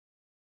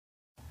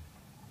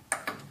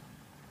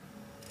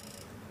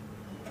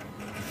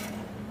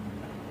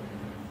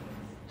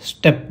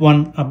Step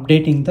 1,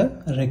 updating the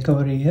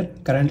recovery here.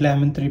 Currently I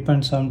am in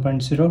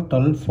 3.7.0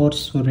 12.4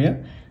 Surya.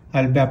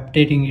 I'll be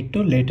updating it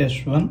to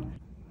latest one.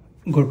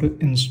 Go to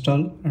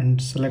install and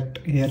select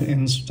here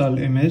install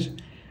image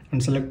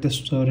and select the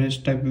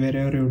storage type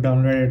wherever you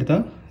downloaded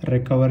the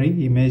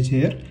recovery image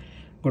here.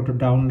 Go to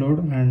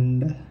download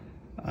and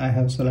I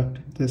have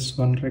selected this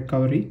one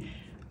recovery.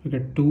 Look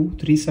at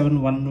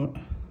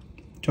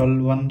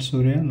 2.3.7.1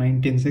 Surya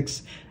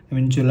 19.6. I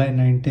mean July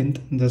 19th,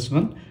 this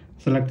one.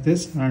 Select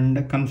this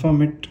and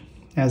confirm it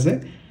as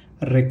a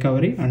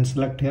recovery and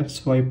select here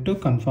swipe to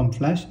confirm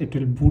flash. It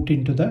will boot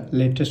into the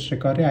latest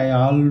recovery. I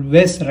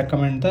always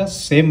recommend the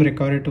same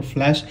recovery to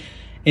flash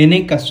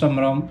any custom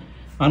ROM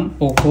on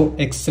Poco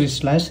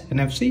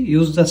X3/NFC.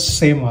 Use the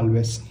same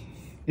always.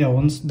 Yeah,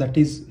 once that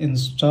is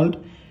installed,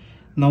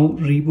 now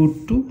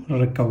reboot to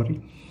recovery.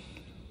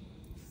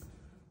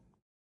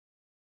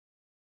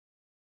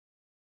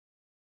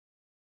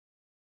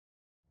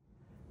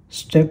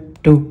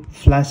 Step 2,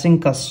 flashing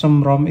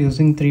custom ROM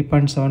using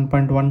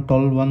 3.7.1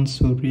 12.1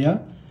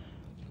 Surya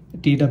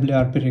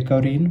TWRP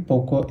recovery in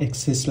Poco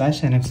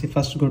X3/NFC.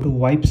 First go to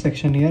wipe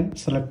section here,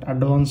 select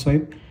advanced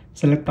wipe,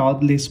 select all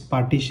these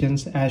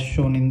partitions as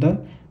shown in the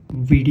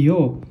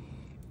video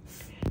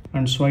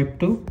and swipe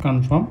to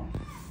confirm.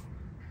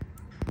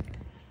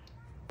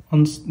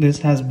 Once this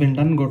has been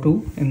done, go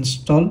to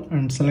install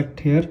and select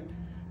here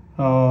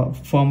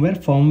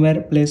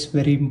firmware plays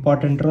very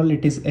important role.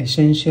 It is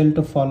essential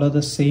to follow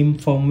the same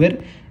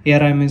firmware.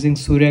 Here I am using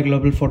Surya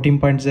Global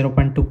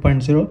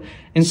 14.0.2.0.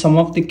 in some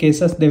of the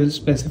cases they will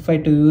specify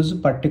to use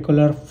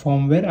particular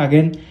firmware.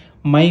 Again,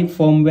 my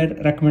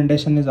firmware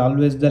recommendation is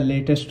always the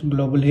latest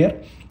global here.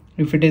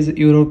 If it is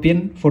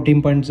European,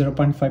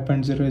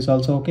 14.0.5.0 is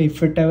also okay.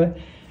 If it have a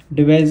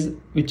device,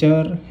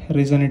 whichever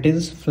reason it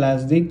is,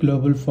 flash the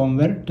global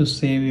firmware to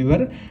save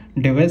your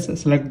device.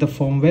 Select the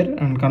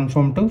firmware and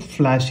confirm to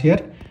flash here.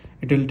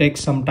 It will take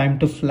some time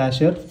to flash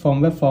here.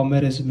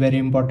 Firmware is very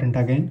important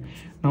again.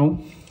 Now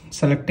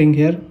selecting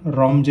here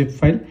ROM zip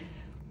file.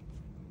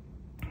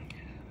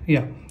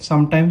 Yeah,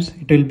 sometimes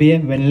it will be a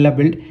vanilla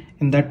build.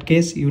 In that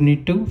case you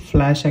need to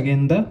flash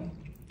again the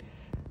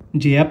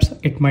GApps.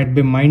 It might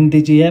be mind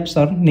the GApps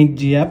or nick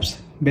GApps.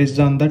 Based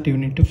on that you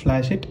need to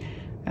flash it.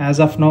 As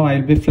of now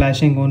I'll be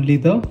flashing only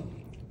the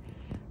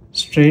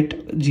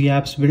straight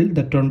GApps build,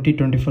 the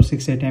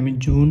 2024-6.8, I mean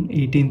June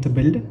 18th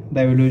build,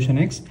 the Evolution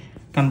X.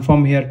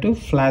 Confirm here to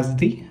flash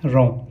the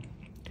ROM.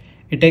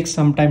 It takes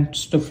some time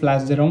to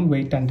flash the ROM.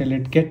 Wait until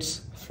it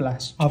gets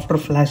flashed. After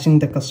flashing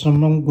the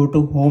custom ROM, go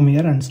to home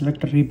here and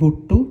select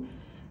reboot to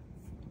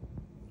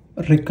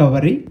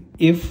recovery.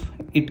 If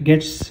it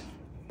gets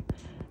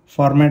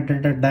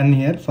formatted done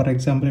here, for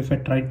example if I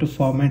try to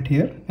format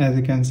here, as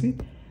you can see,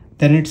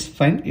 then it's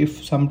fine.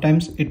 If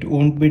sometimes it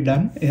won't be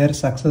done here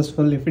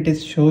successful, if it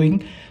is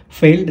showing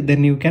failed,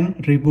 then you can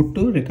reboot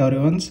to recovery.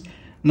 Once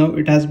now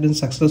it has been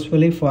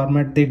successfully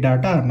format the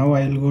data, now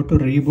I will go to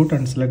reboot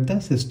and select the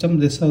system.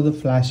 This is how the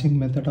flashing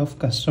method of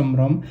custom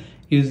ROM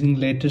using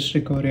latest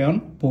recovery on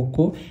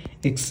Poco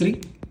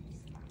X3.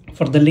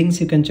 For the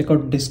links you can check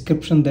out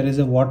description. There is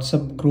a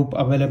WhatsApp group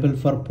available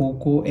for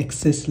Poco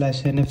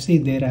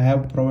X3/NFC. There I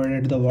have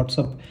provided the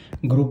WhatsApp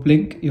group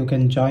link. You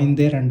can join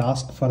there and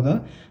ask for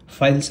the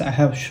files I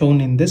have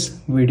shown in this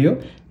video.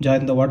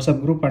 Join the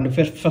WhatsApp group, and if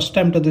you're first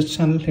time to this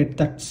channel, hit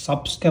that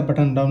subscribe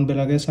button down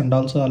below guys, and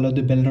also allow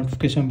the bell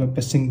notification by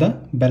pressing the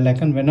bell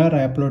icon. Whenever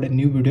I upload a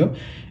new video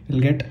you'll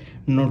get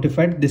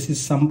notified. This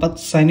is Sampath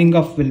signing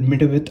off. We'll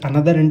meet you with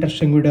another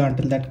interesting video.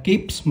 Until that,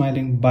 keep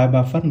smiling. Bye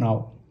bye for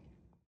now.